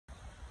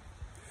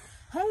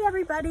Hey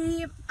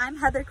everybody, I'm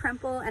Heather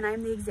Krempel and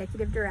I'm the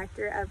Executive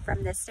Director of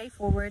From This Day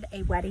Forward,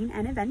 a wedding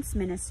and events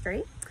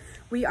ministry.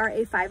 We are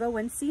a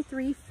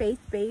 501c3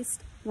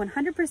 faith-based,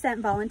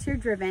 100%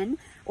 volunteer-driven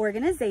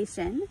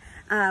organization.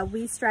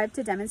 We strive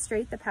to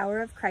demonstrate the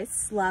power of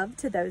Christ's love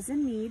to those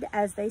in need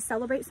as they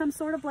celebrate some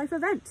sort of life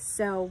event.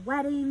 So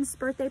weddings,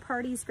 birthday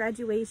parties,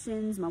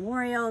 graduations,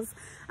 memorials.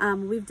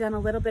 We've done a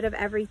little bit of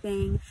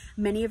everything.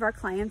 Many of our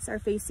clients are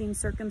facing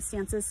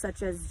circumstances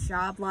such as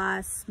job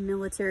loss,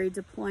 military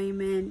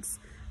deployment,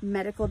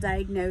 medical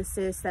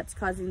diagnosis that's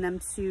causing them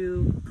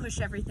to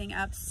push everything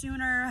up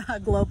sooner, a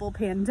global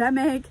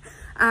pandemic.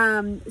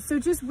 So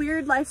just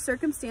weird life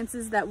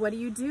circumstances that what do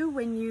you do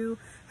when you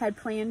had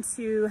planned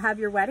to have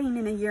your wedding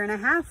in a year and a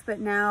half, but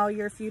now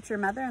your future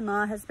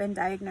mother-in-law has been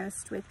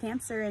diagnosed with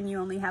cancer and you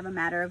only have a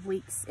matter of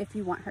weeks if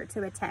you want her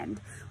to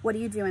attend. What do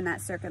you do in that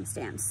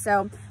circumstance?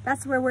 So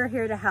that's where we're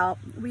here to help.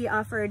 We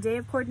offer a day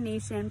of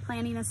coordination,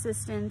 planning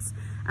assistance,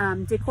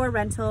 decor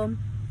rental,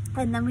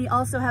 and then we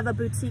also have a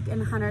boutique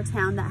in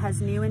Huntertown that has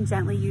new and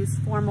gently used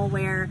formal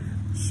wear,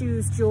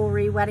 shoes,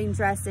 jewelry, wedding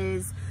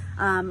dresses,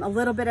 a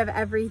little bit of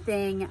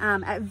everything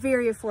at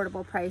very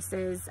affordable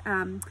prices.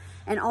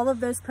 And all of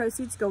those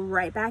proceeds go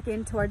right back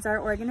in towards our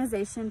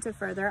organization to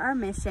further our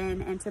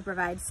mission and to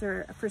provide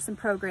for some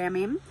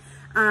programming.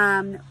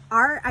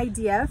 Our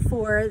idea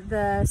for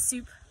the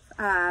soup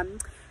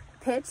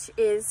pitch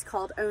is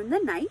called Own the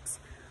Night.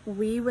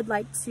 We would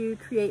like to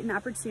create an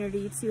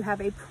opportunity to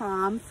have a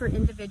prom for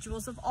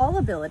individuals of all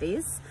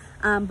abilities,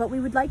 but we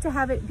would like to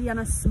have it be on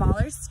a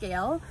smaller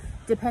scale.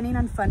 Depending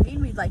on funding,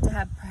 we'd like to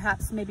have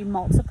perhaps maybe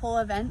multiple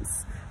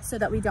events so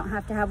that we don't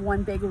have to have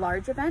one big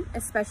large event,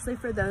 especially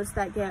for those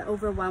that get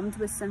overwhelmed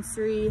with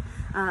sensory,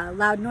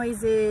 loud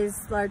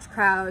noises, large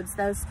crowds,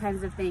 those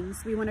kinds of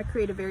things. We want to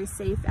create a very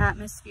safe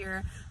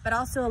atmosphere, but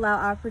also allow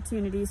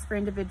opportunities for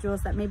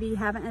individuals that maybe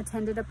haven't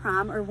attended a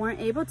prom or weren't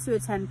able to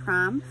attend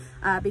prom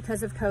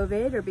because of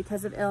COVID or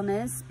because of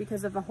illness,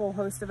 because of a whole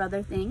host of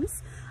other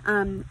things.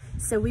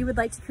 So we would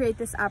like to create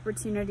this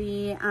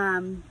opportunity,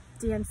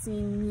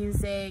 dancing,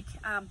 music,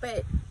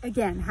 but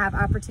again, have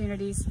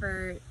opportunities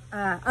for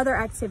other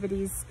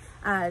activities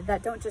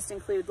that don't just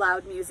include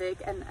loud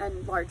music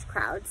and large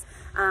crowds.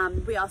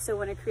 We also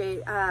want to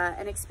create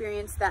an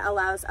experience that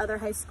allows other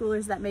high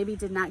schoolers that maybe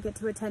did not get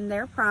to attend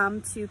their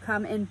prom to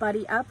come and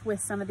buddy up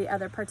with some of the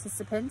other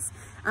participants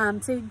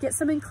to get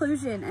some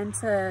inclusion and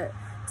to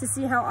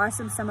see how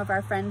awesome some of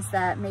our friends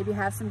that maybe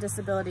have some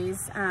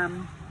disabilities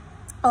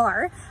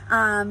are,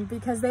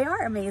 because they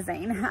are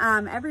amazing.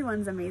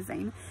 Everyone's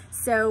amazing.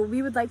 So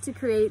we would like to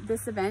create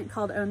this event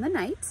called Own the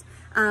Night.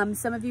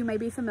 Some of you may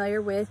be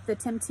familiar with the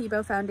Tim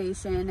Tebow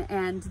Foundation,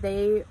 and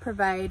they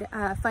provide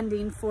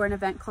funding for an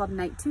event called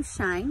Night to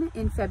Shine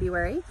in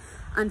February.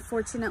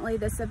 Unfortunately,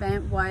 this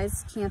event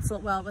was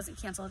canceled. Well, it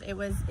wasn't canceled. It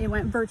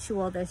went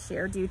virtual this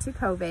year due to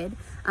COVID.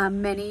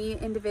 Many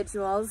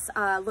individuals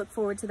look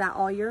forward to that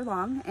all year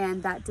long,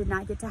 and that did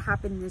not get to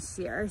happen this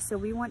year. So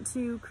we want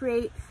to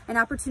create an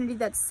opportunity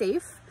that's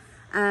safe,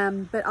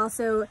 but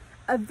also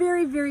a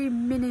very, very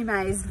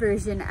minimized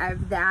version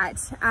of that,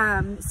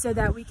 so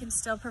that we can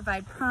still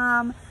provide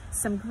prom,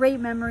 some great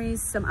memories,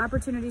 some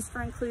opportunities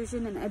for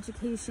inclusion and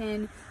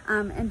education,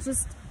 and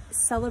just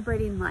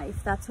celebrating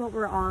life. That's what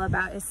we're all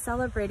about, is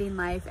celebrating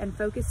life and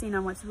focusing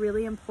on what's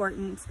really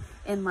important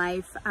in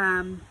life,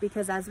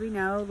 because as we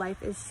know,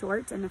 life is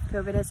short, and if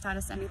COVID has taught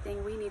us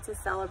anything, we need to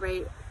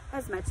celebrate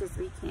as much as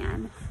we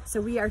can.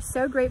 So we are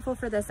so grateful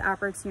for this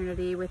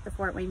opportunity with the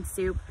Fort Wayne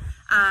Soup.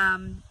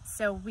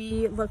 So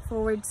we look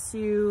forward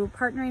to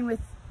partnering with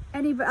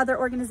any other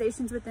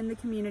organizations within the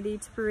community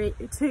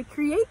to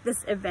create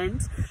this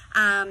event.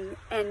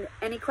 And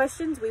any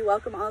questions, we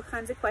welcome all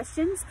kinds of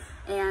questions,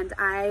 and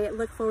I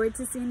look forward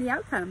to seeing the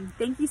outcome.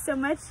 Thank you so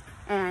much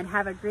and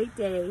have a great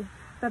day.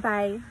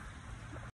 Bye-bye.